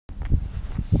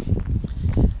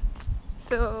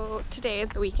So today is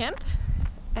the weekend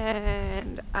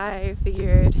and I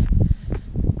figured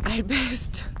I'd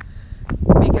best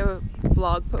make a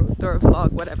blog post or a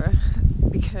vlog, whatever,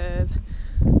 because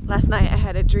last night I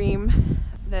had a dream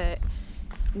that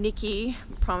Nikki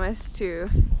promised to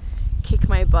kick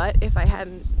my butt if I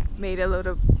hadn't made a load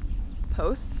of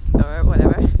posts or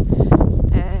whatever.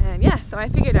 And yeah, so I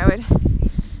figured I would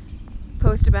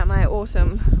post about my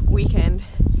awesome weekend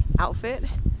outfit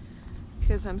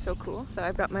because I'm so cool. So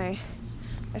I brought my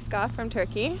scarf from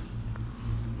Turkey,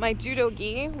 my judo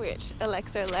gi, which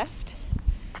Alexa left,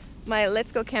 my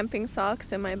Let's Go Camping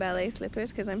socks, and my ballet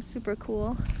slippers because I'm super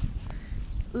cool,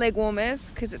 leg warmers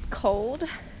because it's cold,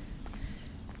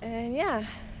 and yeah,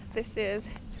 this is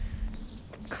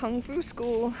Kung Fu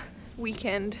School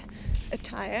weekend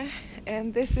attire,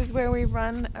 and this is where we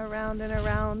run around and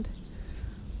around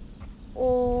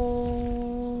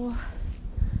all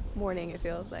morning, it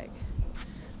feels like.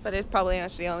 But it's probably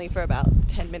actually only for about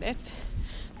 10 minutes.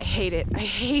 I hate it. I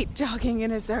hate jogging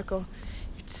in a circle.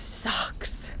 It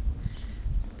sucks.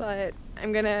 But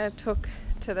I'm gonna talk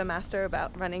to the master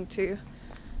about running to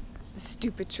the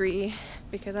stupid tree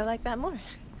because I like that more.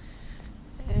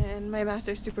 And my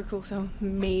master's super cool, so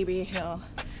maybe he'll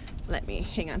let me.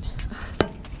 Hang on.